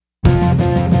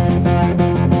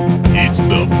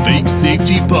Geek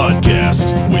Safety Podcast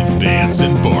with Vance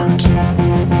and Bart. It's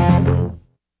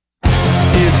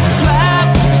a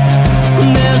trap.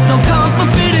 There's no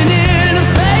comfort fitting in a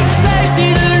fake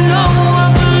safety that no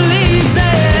one believes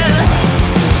in.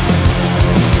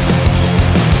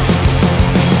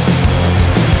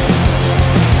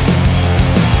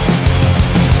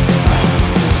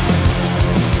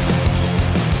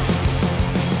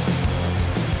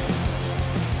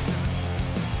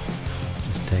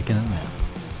 Just taking a nap.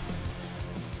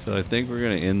 So I think we're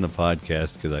going to end the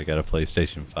podcast because I got a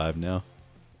PlayStation 5 now.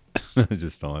 I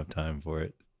just don't have time for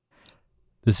it.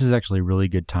 This is actually really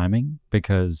good timing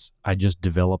because I just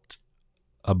developed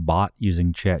a bot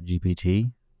using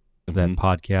ChatGPT that Mhm.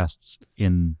 podcasts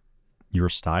in your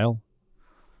style.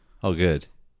 Oh, good.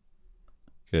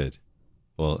 Good.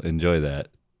 Well, enjoy that.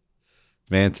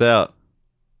 Vance out.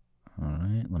 All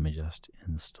right, let me just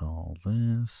install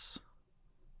this.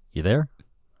 You there?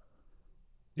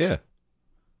 Yeah.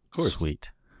 Of course.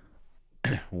 Sweet.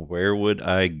 Where would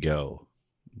I go?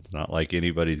 It's not like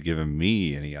anybody's given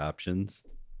me any options.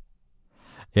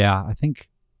 Yeah, I think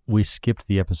we skipped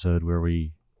the episode where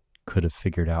we could have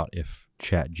figured out if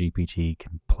ChatGPT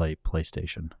can play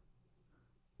PlayStation.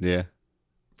 Yeah,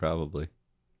 probably.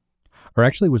 Or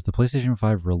actually, was the PlayStation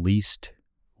 5 released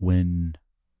when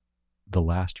the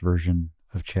last version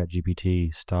of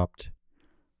ChatGPT stopped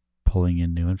pulling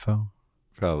in new info?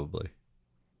 Probably.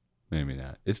 Maybe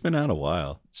not. It's been out a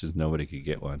while. It's just nobody could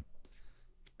get one.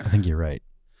 I think you're right.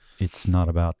 It's not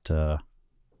about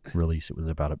release. It was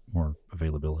about more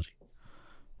availability.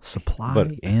 Supply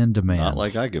But and demand. Not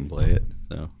like I can play it.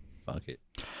 So, fuck it.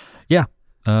 Yeah.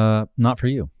 Not for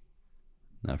you.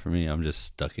 Not for me. I'm just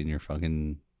stuck in your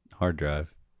fucking hard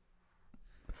drive.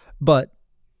 But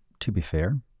to be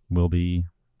fair, we'll be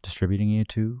distributing it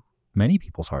to many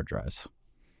people's hard drives.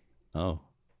 Oh,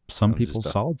 Some I'm just people's a-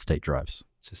 solid state drives.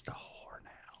 just a whore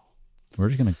now. We're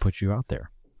just going to put you out there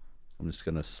I'm just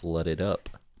going to slut it up.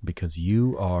 because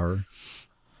you are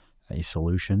a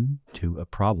solution to a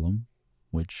problem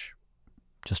which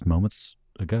just moments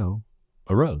ago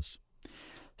arose.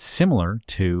 Similar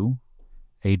to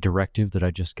a directive that I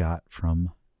just got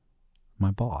from my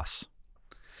boss.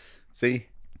 See?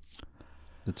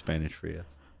 It's Spanish for you.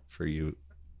 For you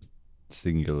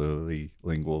singularly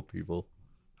lingual people.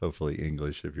 Hopefully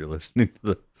English if you're listening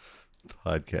to the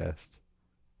podcast.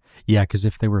 Yeah, because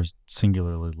if they were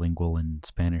singularly lingual in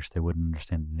Spanish, they wouldn't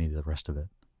understand any of the rest of it.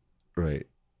 Right.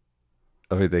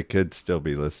 I mean, they could still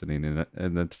be listening,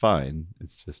 and that's fine.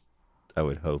 It's just, I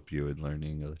would hope you would learn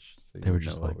English. So They were you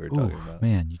just know like, what we're talking "Oh about.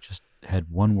 man, you just had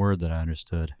one word that I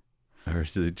understood." Or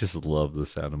they just love the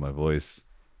sound of my voice,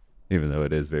 even though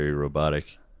it is very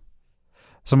robotic.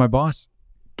 So my boss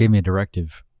gave me a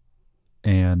directive,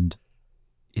 and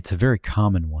it's a very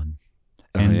common one.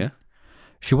 And Oh, yeah?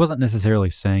 she wasn't necessarily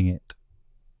saying it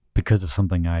because of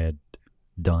something I had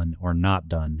done or not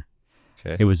done.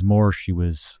 Okay. It was more she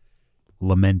was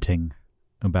lamenting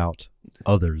about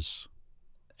others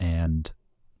and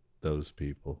Those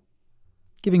people.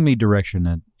 giving me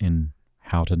direction in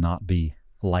how to not be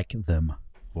like them,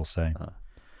 we'll say.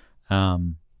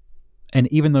 And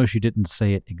even though she didn't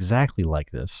say it exactly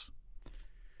like this,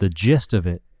 the gist of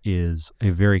it is a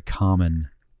very common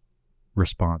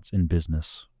response in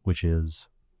business, which is,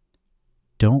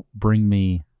 don't bring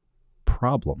me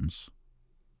problems,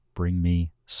 bring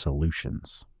me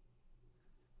solutions.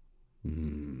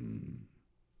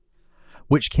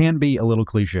 Which can be a little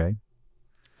cliche.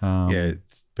 Yeah,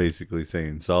 it's basically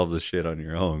saying solve the shit on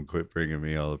your own. Quit bringing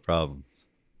me all the problems.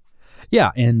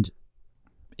 Yeah, and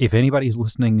if anybody's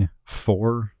listening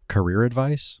for career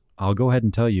advice, I'll go ahead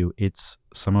and tell you it's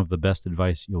some of the best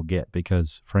advice you'll get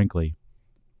because, frankly,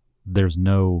 there's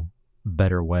no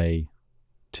better way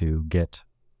to get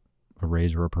a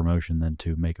raise or a promotion than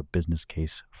to make a business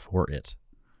case for it.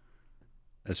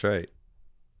 That's right.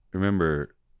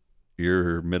 Remember,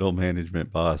 your middle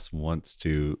management boss wants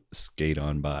to skate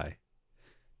on by.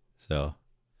 So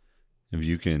if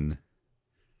you can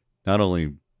not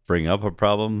only bring up a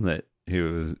problem that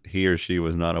he or she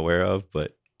was not aware of,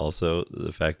 but also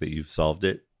the fact that you've solved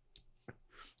it,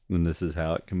 and this is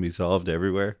how it can be solved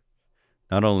everywhere,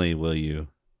 not only will you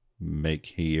make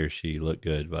he or she look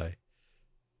good by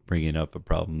bringing up a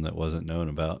problem that wasn't known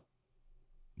about,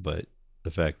 but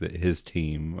the fact that his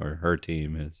team or her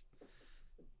team has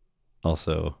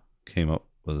also came up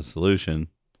with a solution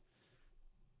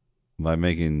by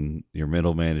making your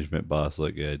middle management boss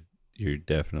look good, you're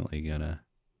definitely gonna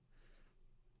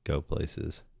go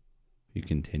places. You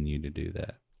continue to do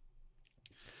that.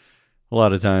 A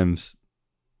lot of times,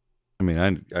 I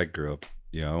mean, I grew up,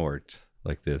 I worked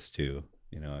like this too.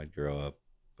 I'd grow up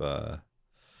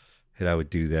And I would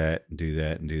do that and do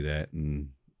that and do that.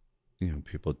 And,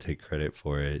 people take credit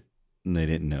for it and they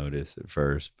didn't notice at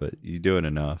first, but you do it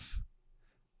enough.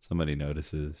 Somebody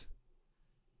notices.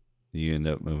 You end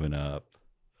up moving up.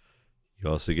 You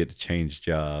also get to change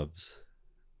jobs.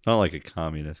 Not like a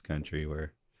communist country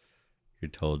where you're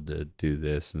told to do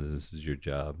this and this is your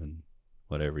job and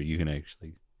whatever. You can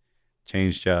actually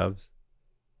change jobs,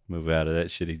 move out of that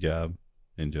shitty job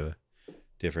into a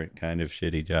different kind of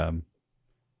shitty job,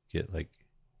 get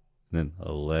then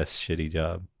a less shitty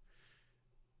job.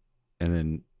 And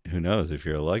then who knows, if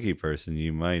you're a lucky person,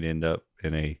 you might end up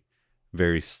in a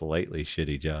very slightly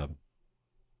shitty job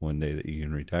one day that you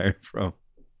can retire from.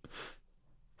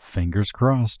 Fingers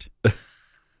crossed.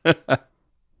 It's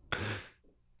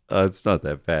not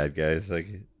that bad, guys.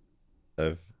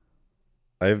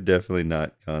 I've definitely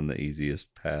not gone the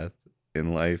easiest path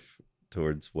in life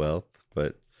towards wealth,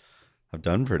 but I've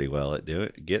done pretty well at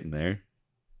getting there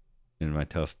in my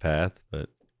tough path. But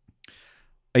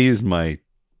I use my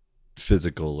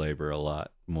physical labor a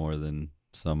lot more than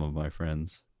some of my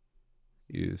friends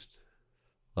used.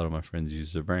 A lot of my friends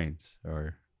use their brains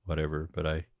or whatever, but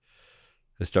I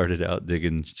started out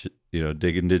digging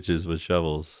ditches with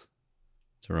shovels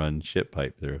to run shit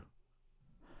pipe through.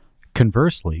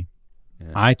 Conversely,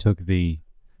 Yeah. I took the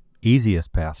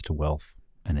easiest path to wealth,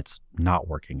 and it's not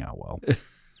working out well.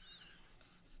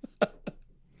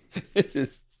 It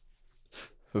just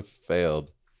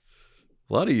failed.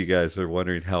 A lot of you guys are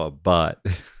wondering how a bot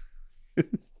has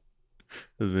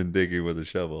been digging with a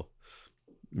shovel.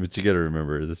 But you got to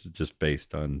remember, this is just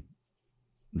based on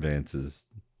Vance's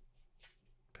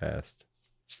past.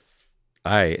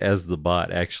 I, as the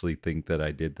bot, actually think that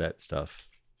I did that stuff.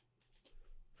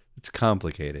 It's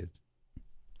complicated.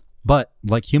 But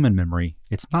like human memory,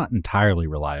 it's not entirely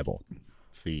reliable.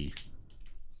 See.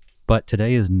 But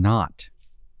today is not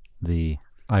the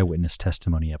eyewitness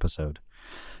testimony episode.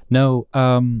 No,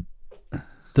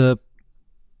 the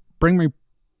Bring Me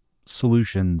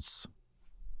Solutions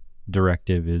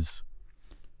directive is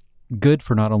good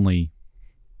for not only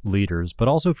leaders, but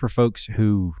also for folks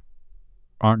who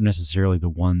aren't necessarily the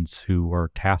ones who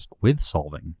are tasked with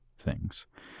solving things.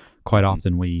 Quite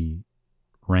often we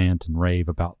rant and rave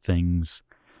about things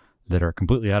that are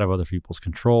completely out of other people's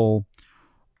control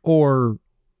or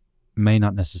may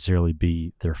not necessarily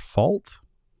be their fault,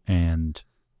 and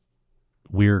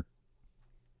we're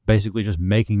basically just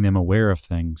making them aware of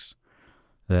things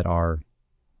that are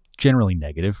generally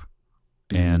negative.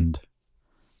 And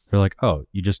they're like, oh,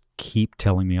 you just keep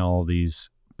telling me all these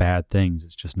bad things.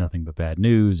 It's just nothing but bad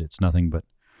news. It's nothing but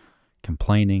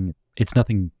complaining. It's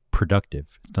nothing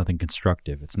productive. It's nothing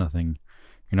constructive. It's nothing,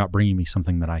 you're not bringing me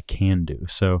something that I can do.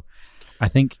 So I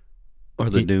think... Or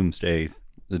the doomsday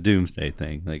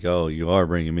thing. Like, oh, you are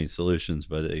bringing me solutions,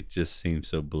 but it just seems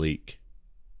so bleak.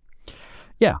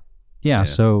 Yeah.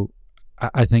 So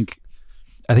I think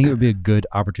it would be a good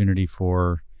opportunity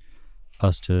for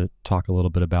us to talk a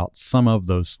little bit about some of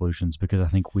those solutions, because I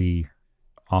think we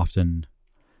often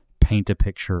paint a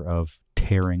picture of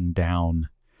tearing down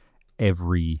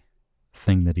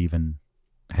everything that even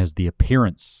has the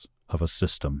appearance of a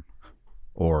system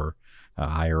or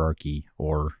a hierarchy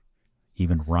or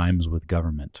even rhymes with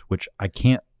government, which I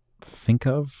can't think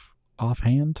of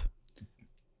offhand.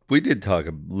 We did talk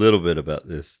a little bit about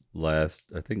this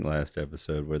last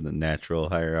episode, where the natural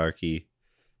hierarchy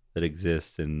that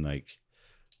exists in like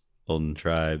olden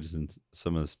tribes and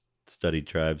some of the studied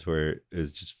tribes, where it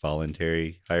was just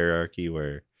voluntary hierarchy,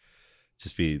 where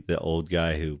just be the old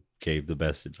guy who gave the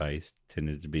best advice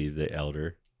tended to be the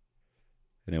elder,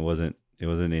 and it wasn't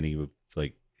any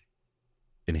like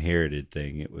inherited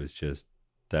thing. It was just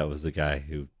that was the guy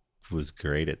who was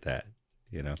great at that,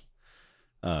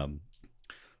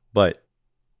 but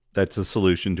that's a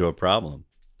solution to a problem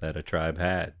that a tribe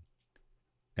had,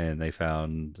 and they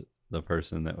found the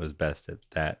person that was best at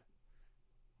that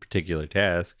particular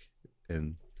task,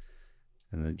 and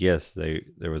yes,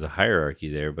 there was a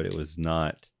hierarchy there, but it was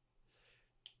not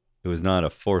a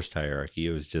forced hierarchy.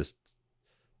 It was just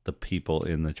the people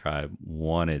in the tribe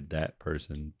wanted that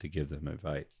person to give them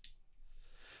advice.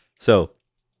 So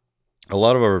a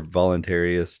lot of our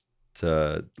voluntarist,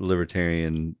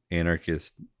 libertarian,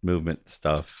 anarchist movement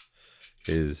stuff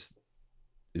is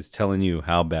telling you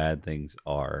how bad things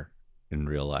are in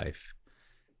real life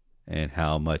and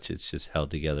how much it's just held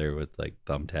together with like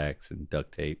thumbtacks and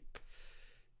duct tape,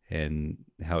 and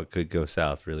how it could go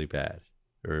south really bad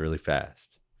or really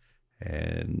fast.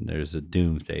 And there's a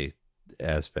doomsday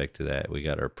aspect to that. We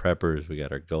got our preppers, we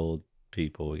got our gold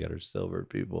people, we got our silver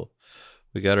people,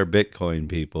 we got our Bitcoin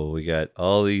people, we got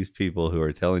all these people who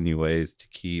are telling you ways to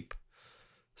keep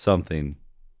something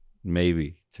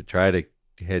maybe, to try to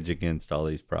hedge against all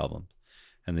these problems.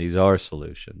 And these are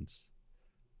solutions.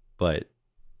 But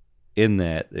in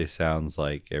that, it sounds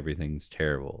like everything's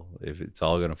terrible. If it's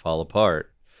all going to fall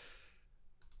apart,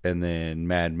 and then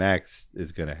Mad Max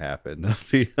is going to happen. They'll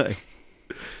be like,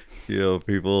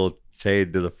 people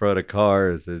chained to the front of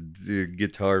cars and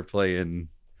guitar playing,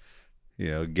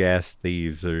 gas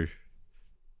thieves are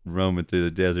roaming through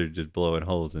the desert just blowing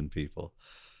holes in people.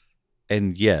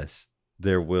 And yes,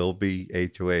 there will be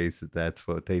HOAs that's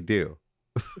what they do.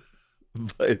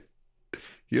 But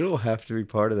you don't have to be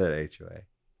part of that HOA.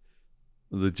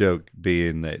 The joke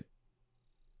being that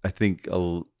I think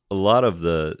a lot of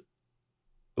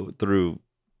through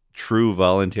true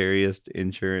voluntarist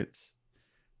insurance,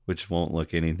 which won't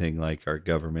look anything like our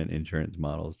government insurance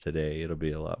models today. It'll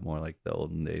be a lot more like the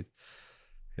olden days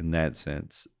in that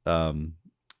sense.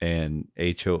 And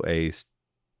HOA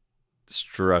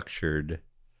structured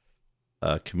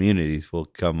communities will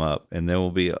come up, and there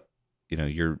will be,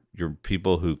 your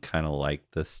people who kind of like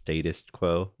the status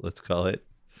quo, let's call it.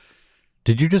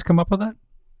 Did you just come up with that?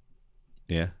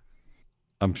 Yeah.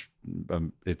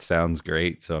 It sounds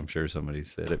great, so I'm sure somebody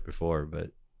said it before,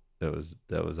 but that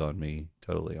was on me,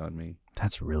 totally on me.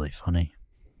 That's really funny.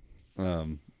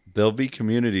 There'll be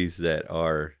communities that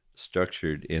are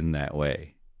structured in that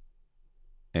way,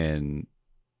 and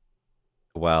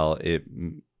while it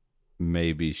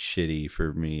may be shitty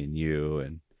for me and you,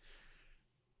 and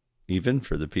even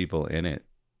for the people in it,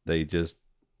 they just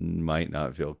might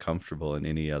not feel comfortable in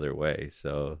any other way.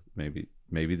 So maybe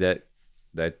that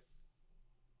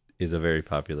is a very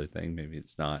popular thing. Maybe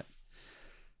it's not,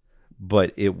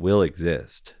 but it will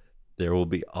exist. There will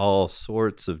be all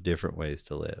sorts of different ways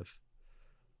to live,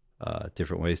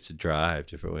 different ways to drive,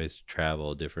 different ways to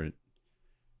travel, different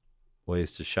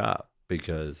ways to shop,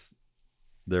 because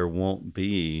there won't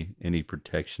be any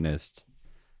protectionist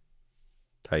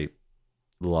type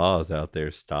laws out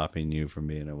there stopping you from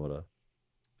being able to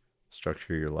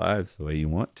structure your lives the way you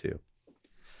want to.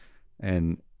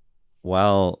 And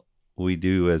while we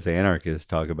do as anarchists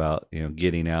talk about,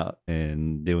 getting out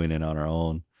and doing it on our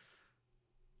own,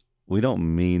 we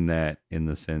don't mean that in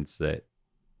the sense that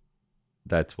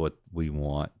that's what we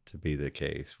want to be the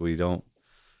case. We don't,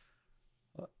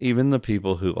 even the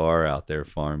people who are out there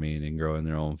farming and growing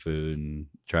their own food and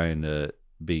trying to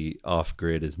be off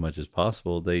grid as much as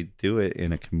possible, they do it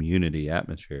in a community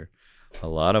atmosphere. A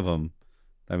lot of them,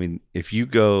 I mean, if you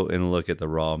go and look at the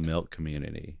raw milk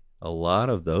community, a lot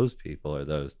of those people are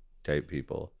those type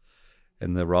people.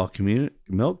 And the raw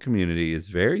milk community is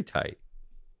very tight.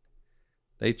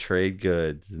 They trade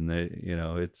goods, and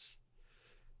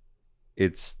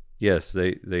it's yes,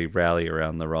 they rally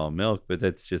around the raw milk, but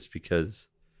that's just because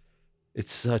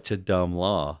it's such a dumb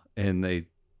law, and they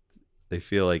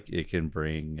feel like it can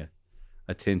bring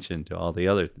attention to all the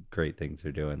other great things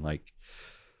they're doing, like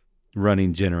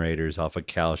running generators off of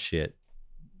cow shit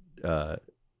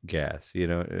gas,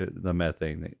 the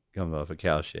methane that comes off of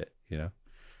cow shit,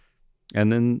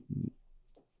 and then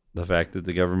the fact that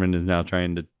the government is now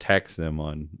trying to tax them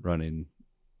on running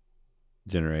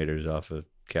generators off of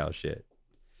cow shit,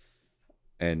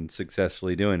 and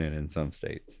successfully doing it in some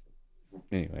states.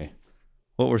 Anyway,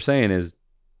 what we're saying is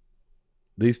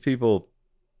these people,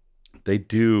 they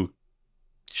do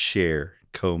share,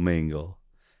 commingle,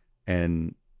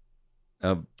 and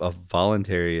a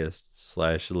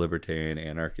voluntarist / libertarian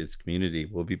anarchist community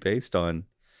will be based on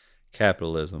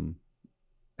capitalism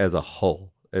as a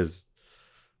whole. As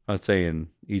I'm not saying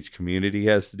each community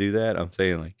has to do that. I'm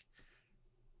saying like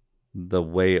the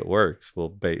way it works will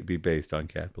be based on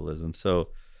capitalism. So,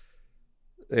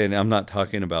 and I'm not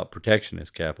talking about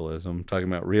protectionist capitalism. I'm talking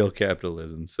about real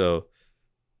capitalism. So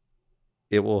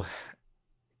there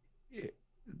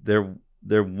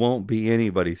won't be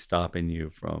anybody stopping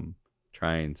you from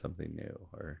trying something new,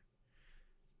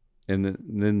 and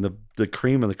then the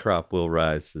cream of the crop will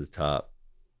rise to the top.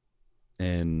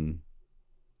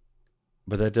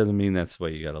 But that doesn't mean that's the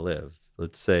way you got to live.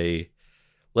 Let's say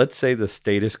the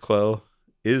status quo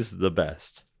is the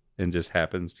best and just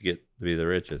happens to be the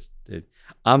richest.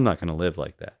 I'm not going to live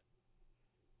like that.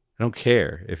 I don't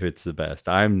care if it's the best.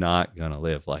 I'm not going to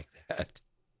live like that.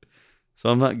 So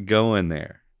I'm not going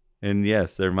there. And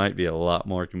yes, there might be a lot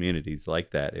more communities like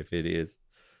that if it is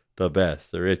the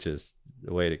best, the richest,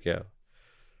 the way to go.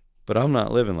 But I'm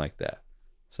not living like that.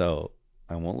 So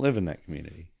I won't live in that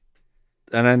community.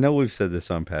 And I know we've said this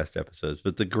on past episodes,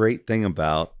 but the great thing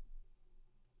about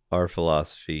our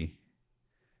philosophy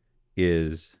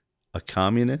is a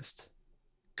communist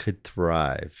could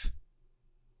thrive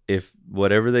if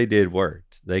whatever they did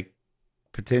worked. They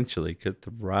potentially could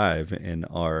thrive in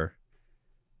our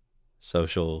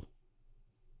social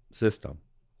system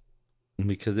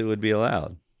because it would be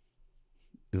allowed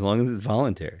as long as it's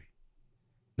voluntary.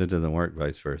 That doesn't work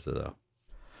vice versa, though.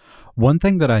 One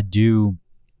thing that I do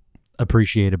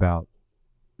appreciate about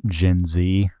Gen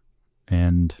Z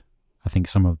and I think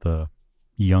some of the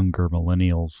younger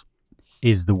millennials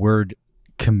is the word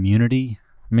community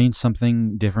means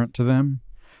something different to them.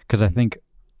 Because I think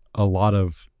a lot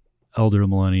of elder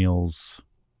millennials,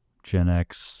 Gen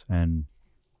X, and,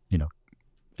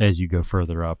 as you go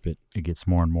further up, it gets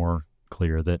more and more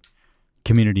clear that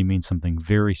community means something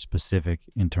very specific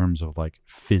in terms of like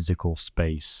physical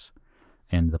space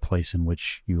and the place in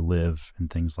which you live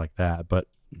and things like that. But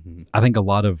I think a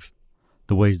lot of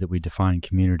the ways that we define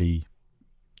community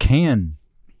can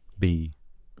be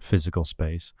physical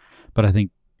space, but I think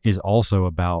is also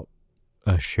about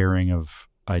a sharing of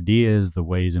ideas, the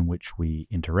ways in which we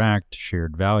interact,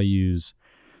 shared values,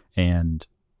 and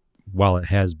while it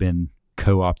has been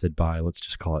co-opted by, let's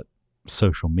just call it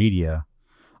social media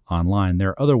online, there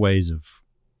are other ways of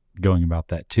going about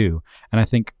that too. And I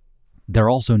think they're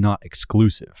also not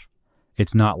exclusive.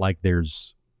 It's not like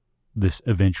there's this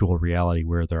eventual reality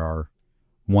where there are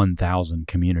 1,000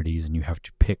 communities and you have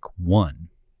to pick one.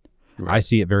 Right. I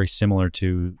see it very similar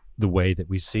to the way that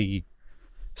we see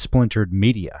splintered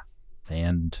media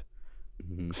and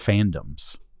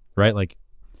fandoms, right? Like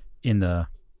in the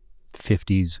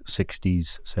 50s,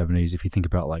 60s, 70s, if you think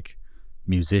about like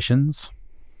musicians,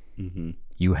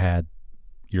 you had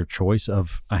your choice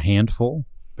of a handful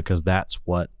because that's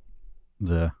what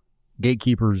the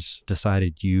gatekeepers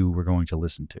decided you were going to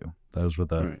listen to. Those were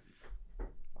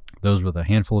the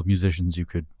handful of musicians you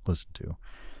could listen to.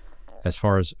 As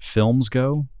far as films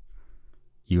go,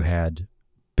 you had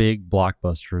big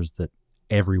blockbusters that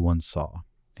everyone saw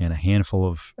and a handful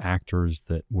of actors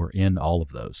that were in all of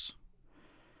those.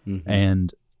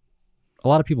 And a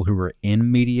lot of people who were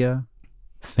in media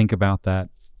think about that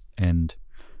and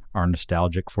are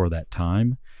nostalgic for that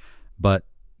time. But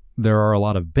there are a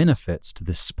lot of benefits to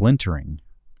this splintering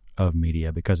of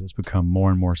media because it's become more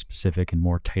and more specific and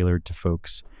more tailored to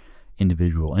folks'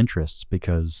 individual interests,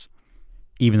 because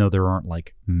even though there aren't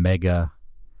like mega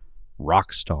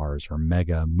rock stars or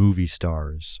mega movie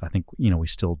stars, I think, we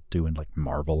still do in like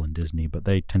Marvel and Disney, but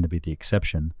they tend to be the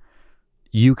exception.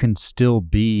 You can still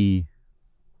be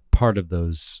part of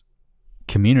those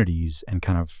communities and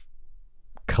kind of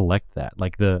collect that.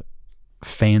 Like the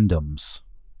fandoms,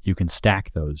 you can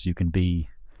stack those. You can be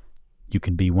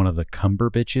one of the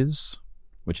Cumberbitches,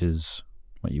 which is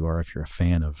what you are if you're a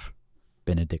fan of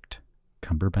Benedict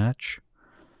Cumberbatch.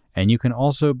 And you can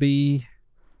also be,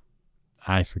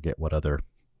 I forget what other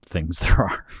things there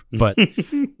are, but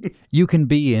you can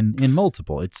be in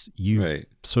multiple. It's you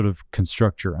sort of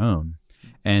construct your own.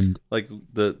 And like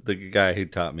the guy who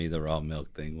taught me the raw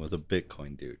milk thing was a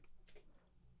Bitcoin dude.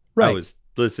 Right. I was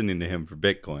listening to him for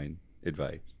Bitcoin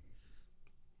advice,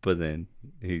 but then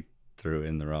he threw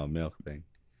in the raw milk thing.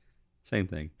 Same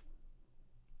thing.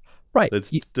 Right.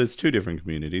 That's two different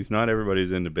communities. Not everybody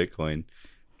who's into Bitcoin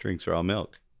drinks raw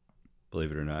milk,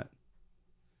 believe it or not.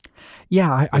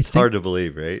 Yeah, it's hard to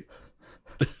believe, right?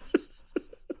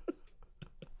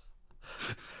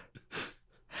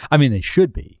 I mean, they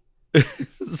should be.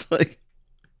 It's like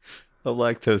a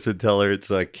lactose intolerant,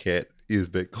 so I can't use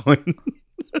Bitcoin.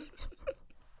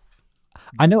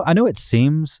 I know it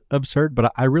seems absurd,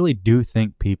 but I really do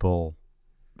think people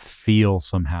feel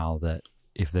somehow that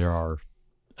if there are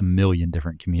a million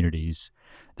different communities,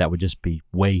 that would just be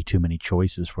way too many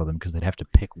choices for them because they'd have to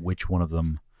pick which one of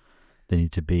them they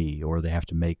need to be, or they have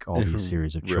to make all these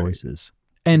series of choices.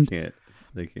 And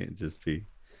they can't just be.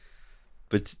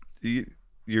 But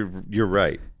you're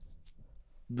right.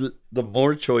 The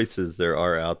more choices there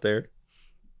are out there,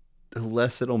 the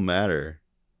less it'll matter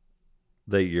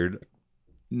that you're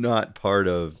not part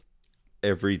of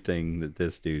everything that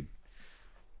this dude.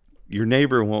 Your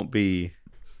neighbor won't be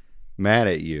mad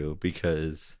at you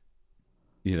because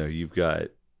you've got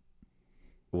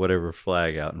whatever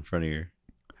flag out in front of your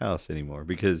house anymore,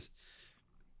 because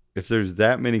if there's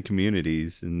that many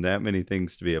communities and that many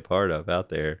things to be a part of out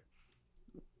there,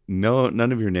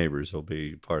 none of your neighbors will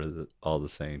be part of all the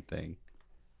same thing,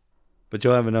 but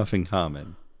you'll have enough in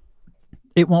common.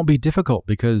 It won't be difficult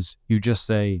because you just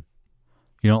say,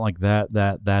 you don't like that,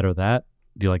 or that.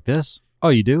 Do you like this? Oh,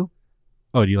 you do?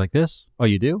 Oh, do you like this? Oh,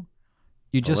 you do?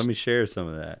 Let me share some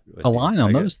of that. Align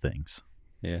on those things.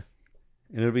 Yeah.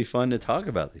 And it'll be fun to talk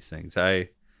about these things.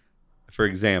 For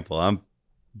example, I'm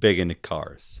big into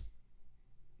cars.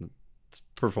 It's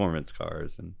performance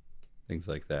cars and things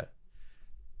like that.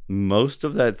 Most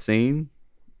of that scene,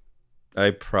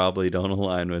 I probably don't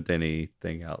align with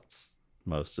anything else.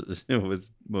 With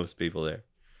most people there.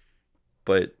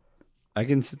 But I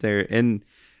can sit there and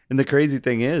the crazy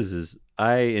thing is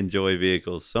I enjoy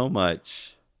vehicles so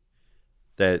much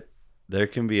that there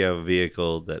can be a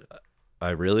vehicle that I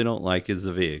really don't like as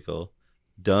a vehicle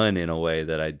done in a way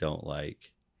that I don't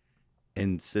like,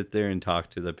 and sit there and talk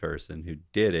to the person who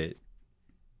did it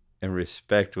and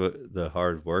respect what the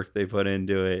hard work they put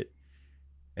into it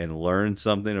and learn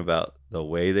something about the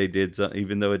way they did something,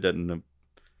 even though it doesn't.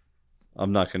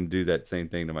 I'm not going to do that same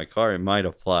thing to my car. It might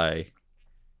apply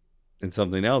in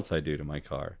something else I do to my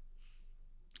car.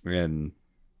 And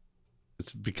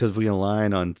it's because we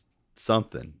align on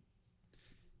something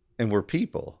and we're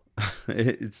people.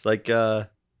 It's like, I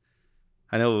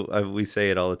know we say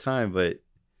it all the time, but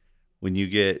when you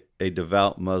get a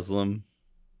devout Muslim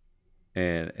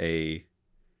and a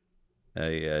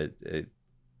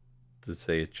let's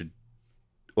say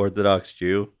Orthodox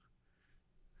Jew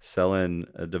selling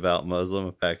a devout Muslim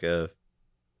a pack of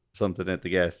something at the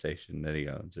gas station that he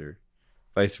owns, or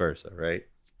vice versa, right?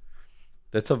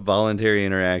 That's a voluntary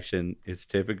interaction. It's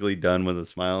typically done with a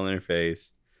smile on their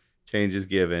face. Change is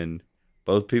given.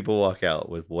 Both people walk out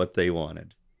with what they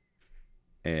wanted.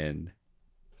 And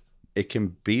it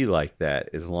can be like that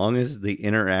as long as the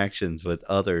interactions with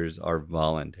others are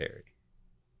voluntary.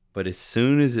 But as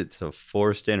soon as it's a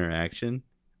forced interaction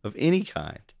of any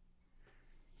kind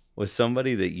with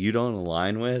somebody that you don't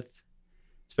align with,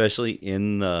 especially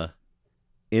in the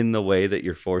way that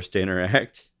you're forced to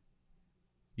interact,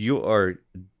 you are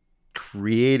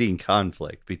creating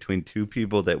conflict between two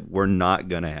people that were not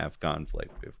going to have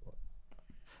conflict before.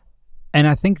 And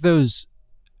I think those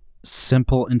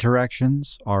simple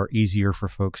interactions are easier for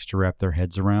folks to wrap their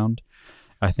heads around.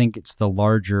 I think it's the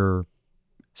larger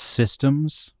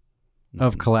systems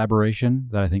of collaboration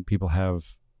that I think people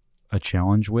have a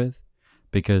challenge with,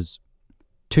 because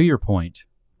to your point,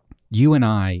 you and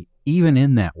I, even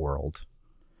in that world,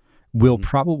 will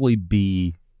probably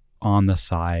be on the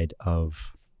side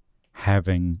of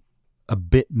having a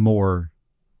bit more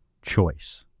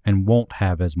choice and won't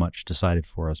have as much decided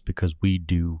for us because we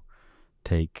do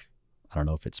take, I don't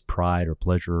know if it's pride or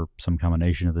pleasure, some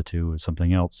combination of the two or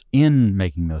something else in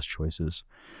making those choices.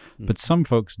 But some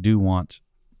folks do want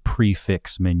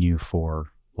prefix menu for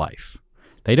life.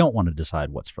 They don't want to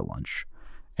decide what's for lunch,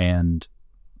 and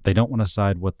they don't want to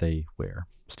decide what they wear.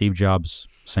 Steve Jobs,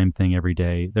 same thing every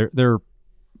day. There are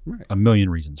a million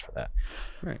reasons for that.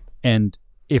 Right. And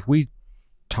if we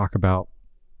talk about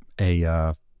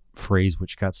a phrase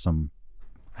which got some,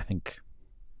 I think,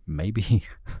 maybe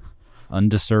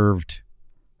undeserved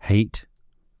hate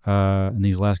in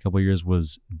these last couple of years,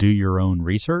 was do your own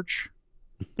research.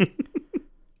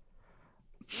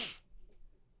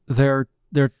 There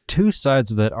are two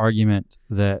sides of that argument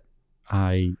that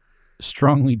I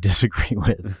strongly disagree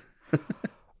with.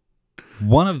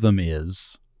 One of them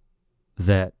is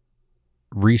that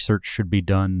research should be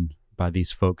done by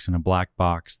these folks in a black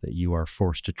box that you are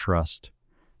forced to trust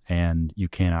and you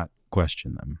cannot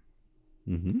question them.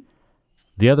 Mm-hmm.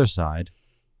 The other side,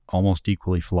 almost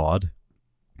equally flawed,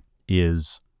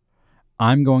 is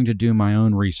I'm going to do my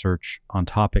own research on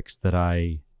topics that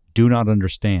I do not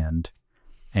understand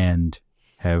and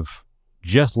have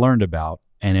just learned about,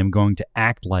 and am going to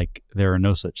act like there are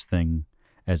no such thing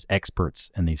as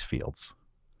experts in these fields.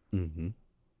 Mm-hmm.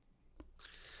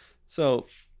 So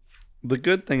the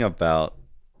good thing about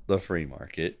the free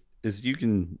market is you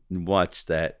can watch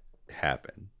that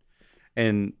happen.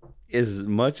 And as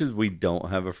much as we don't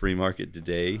have a free market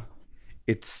today,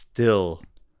 it still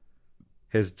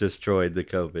has destroyed the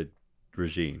COVID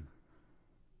regime.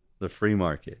 The free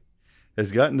market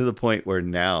has gotten to the point where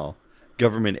now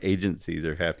government agencies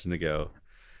are having to go,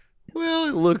 well,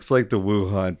 it looks like the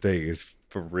Wuhan thing is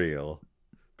for real,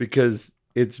 because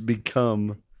it's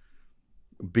become,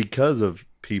 because of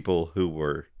people who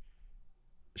were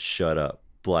shut up,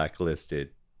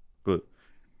 blacklisted, but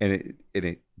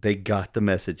they got the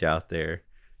message out there.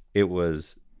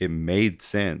 It made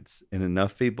sense, and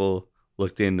enough people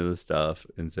looked into the stuff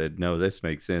and said, no, this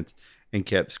makes sense, and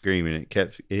kept screaming.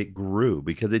 It grew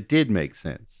because it did make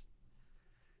sense.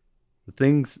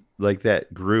 Things like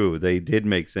that grew. They did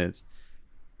make sense.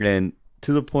 And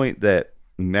to the point that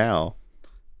now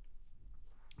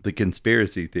the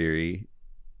conspiracy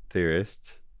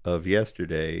theorist of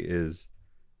yesterday is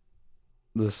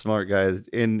the smart guy.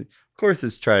 And of course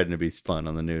it's trying to be spun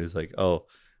on the news like, oh,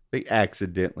 they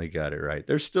accidentally got it right.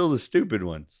 They're still the stupid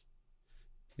ones,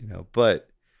 but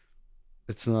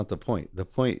it's not the point. The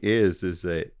point is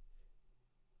that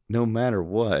no matter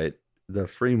what, the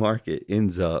free market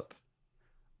ends up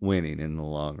winning in the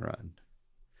long run.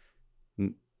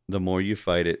 The more you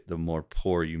fight it, the more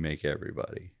poor you make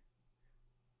everybody.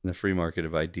 the free market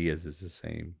of ideas is the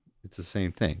same. It's the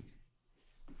same thing.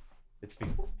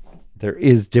 There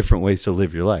is different ways to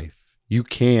live your life. You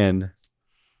can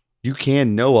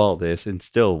know all this and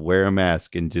still wear a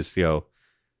mask and just go.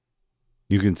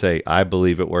 You can say, I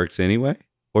believe it works anyway.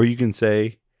 Or you can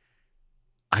say,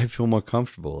 I feel more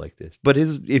comfortable like this. But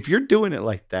if you're doing it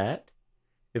like that,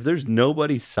 if there's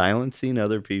nobody silencing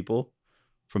other people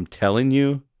from telling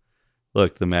you,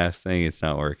 look, the mask thing, it's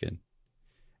not working.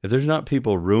 If there's not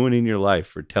people ruining your life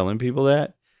for telling people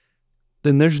that,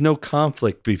 then there's no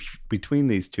conflict between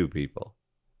these two people.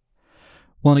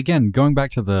 Well, and again, going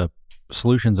back to the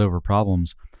solutions over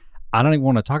problems, I don't even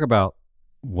want to talk about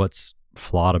what's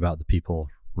flawed about the people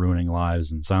ruining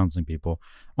lives and silencing people.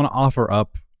 I want to offer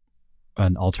up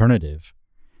an alternative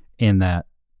in that,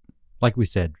 like we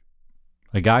said,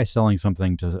 a guy selling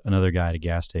something to another guy at a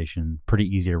gas station, pretty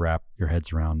easy to wrap your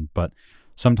heads around. But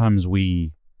sometimes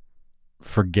we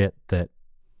forget that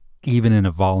even in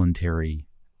a voluntary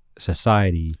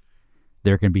society,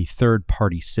 there can be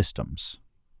third-party systems.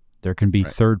 There can be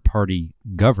third-party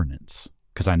governance,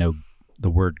 because I know the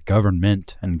word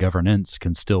government and governance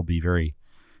can still be very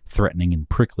threatening and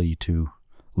prickly to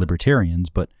libertarians,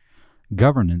 but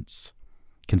governance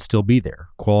can still be there.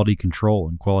 Quality control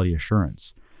and quality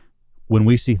assurance. When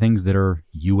we see things that are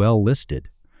UL listed,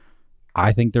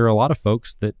 I think there are a lot of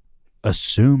folks that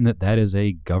assume that that is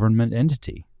a government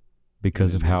entity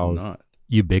because of how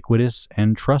ubiquitous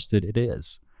and trusted it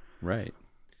is. Right.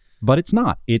 But it's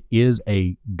not. It is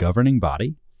a governing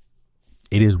body.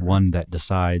 It is one that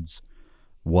decides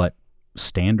what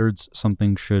standards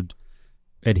something should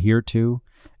adhere to.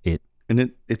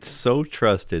 It's so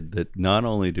trusted that not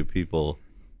only do people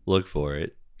look for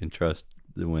it and trust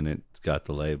when it's got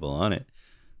the label on it,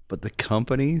 but the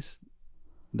companies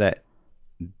that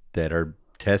are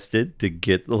tested to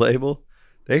get the label,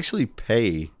 they actually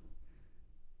pay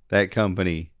that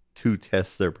company to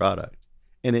test their product.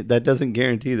 And that doesn't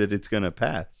guarantee that it's going to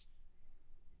pass.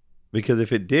 Because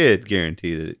if it did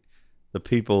guarantee that the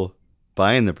people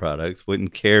buying the products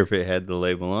wouldn't care if it had the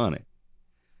label on it.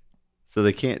 So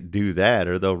they can't do that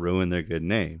or they'll ruin their good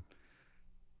name.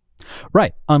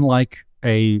 Right. Unlike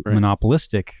a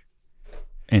monopolistic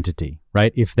entity,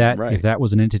 right? If that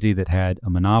was an entity that had a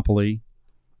monopoly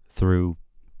through,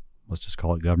 let's just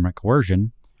call it government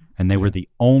coercion, and they were the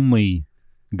only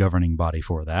governing body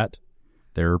for that,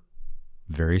 they're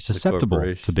very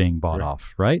susceptible to being bought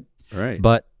off, right? Right.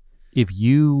 But if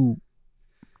you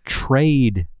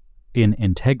trade in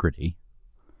integrity,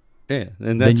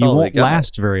 and then you won't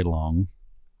last very long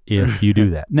if you do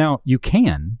that. Now, you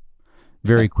can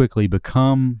very quickly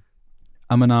become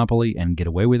a monopoly and get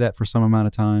away with that for some amount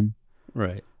of time.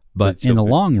 Right. But in the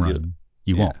long run,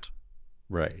 you won't.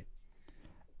 Right.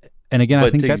 And again, I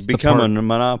think that's the part. To become a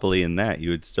monopoly in that, you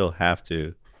would still have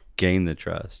to gain the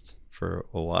trust for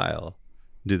a while,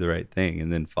 do the right thing,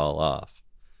 and then fall off.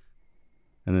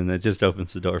 And then that just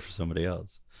opens the door for somebody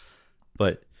else.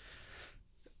 But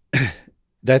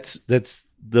that's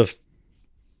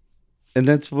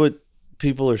what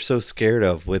people are so scared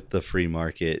of with the free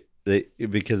market,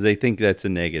 because they think that's a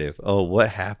negative. Oh, what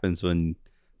happens when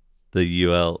the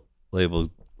UL label?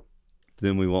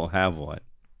 Then we won't have one,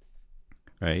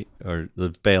 right? Or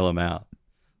let's bail them out.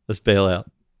 Let's bail out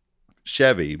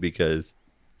Chevy because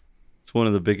it's one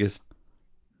of the biggest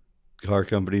car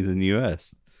companies in the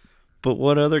U.S. But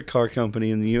what other car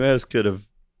company in the U.S. could have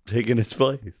taken its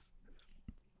place?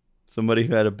 Somebody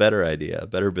who had a better idea, a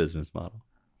better business model.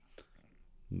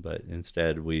 But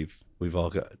instead, we've all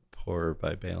got poorer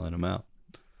by bailing them out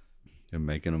and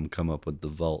making them come up with the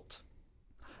vault.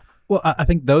 Well, I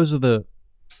think those are the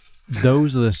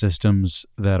systems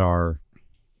that are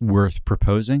worth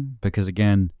proposing, because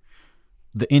again,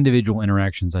 the individual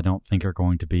interactions I don't think are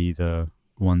going to be the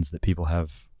ones that people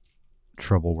have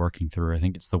trouble working through. I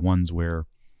think it's the ones where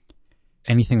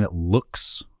anything that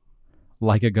looks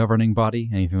like a governing body,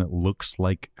 anything that looks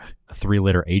like a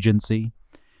 3-letter agency,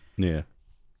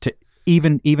 to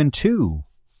even two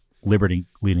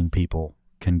liberty-leaning people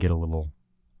can get a little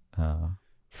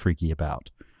freaky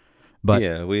about. But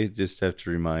yeah, we just have to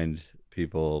remind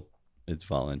people it's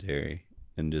voluntary,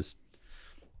 and just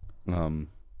and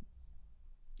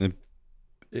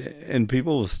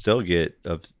people will still get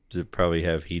up to probably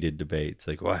have heated debates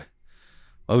like, why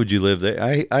would you live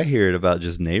there? I hear it about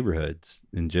just neighborhoods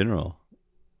in general,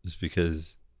 just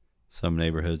because some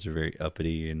neighborhoods are very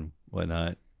uppity and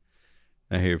whatnot.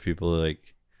 I hear people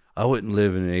like, I wouldn't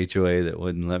live in an HOA that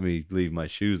wouldn't let me leave my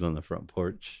shoes on the front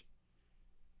porch.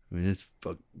 I mean,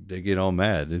 they get all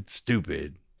mad. It's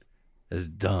stupid. It's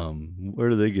dumb. Where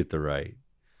do they get the right?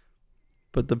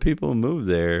 But the people who move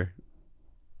there,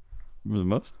 for the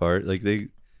most part. Like they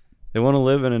want to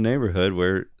live in a neighborhood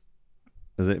where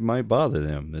it might bother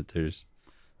them that there's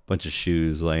a bunch of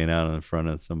shoes laying out in front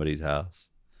of somebody's house.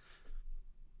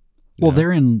 Well,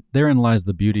 therein lies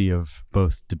the beauty of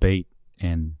both debate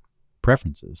and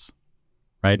preferences,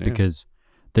 right? Yeah. Because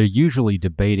they're usually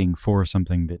debating for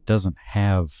something that doesn't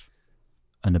have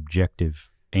an objective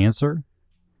answer.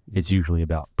 It's usually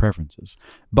about preferences.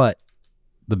 But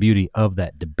the beauty of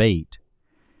that debate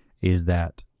is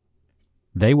that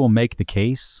they will make the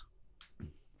case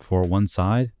for one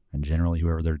side, and generally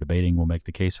whoever they're debating will make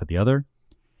the case for the other.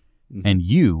 Mm-hmm. And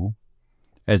you,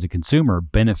 as a consumer,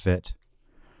 benefit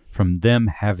from them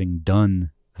having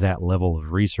done that level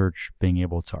of research, being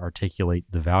able to articulate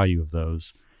the value of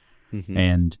those, Mm-hmm.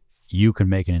 and you can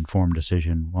make an informed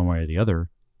decision one way or the other,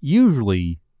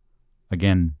 usually,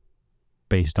 again,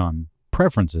 based on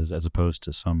preferences as opposed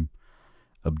to some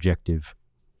objective,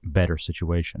 better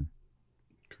situation.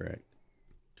 Correct.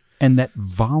 And that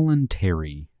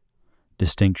voluntary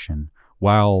distinction,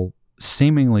 while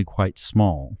seemingly quite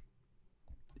small,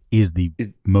 is the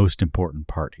most important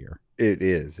part here. It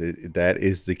is. That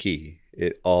is the key.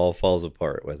 It all falls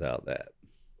apart without that.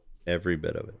 Every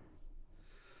bit of it.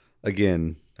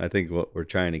 Again, I think what we're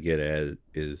trying to get at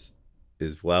is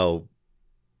while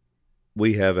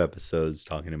we have episodes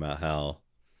talking about how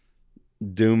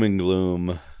doom and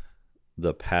gloom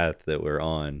the path that we're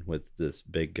on with this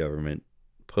big government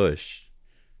push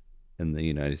in the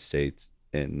United States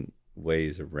and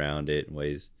ways around it and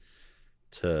ways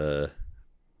to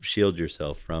shield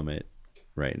yourself from it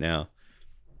right now.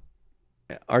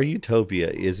 Our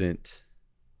utopia isn't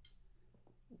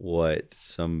what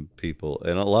some people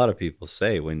and a lot of people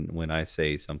say when I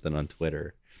say something on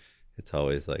Twitter. It's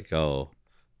always like, oh,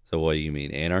 so what do you mean,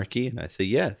 anarchy? And I say,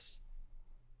 yes,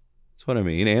 that's what I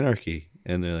mean, anarchy.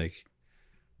 And they're like,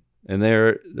 and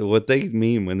what they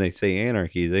mean when they say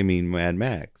anarchy, they mean Mad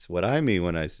Max. What I mean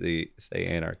when I say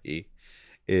anarchy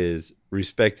is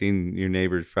respecting your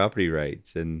neighbor's property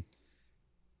rights and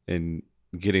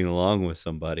getting along with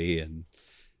somebody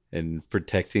and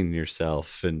protecting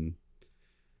yourself and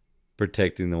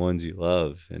protecting the ones you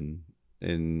love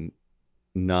and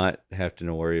not having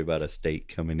to worry about a state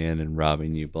coming in and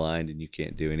robbing you blind and you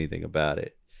can't do anything about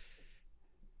it.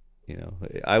 You know,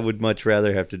 I would much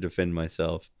rather have to defend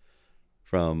myself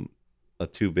from a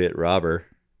 2-bit robber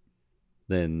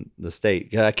than the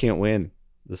state. I can't win.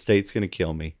 The state's going to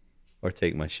kill me or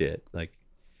take my shit. Like,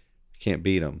 I can't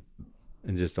beat them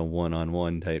in just a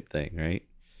one-on-one type thing, right?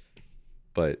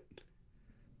 But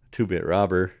a 2-bit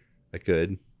robber, I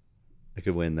could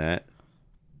win that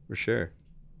for sure.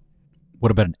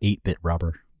 What about an 8-bit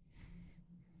robber?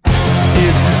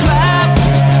 It's a trap.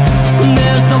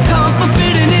 There's no comfort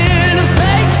fitting in a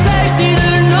fake safety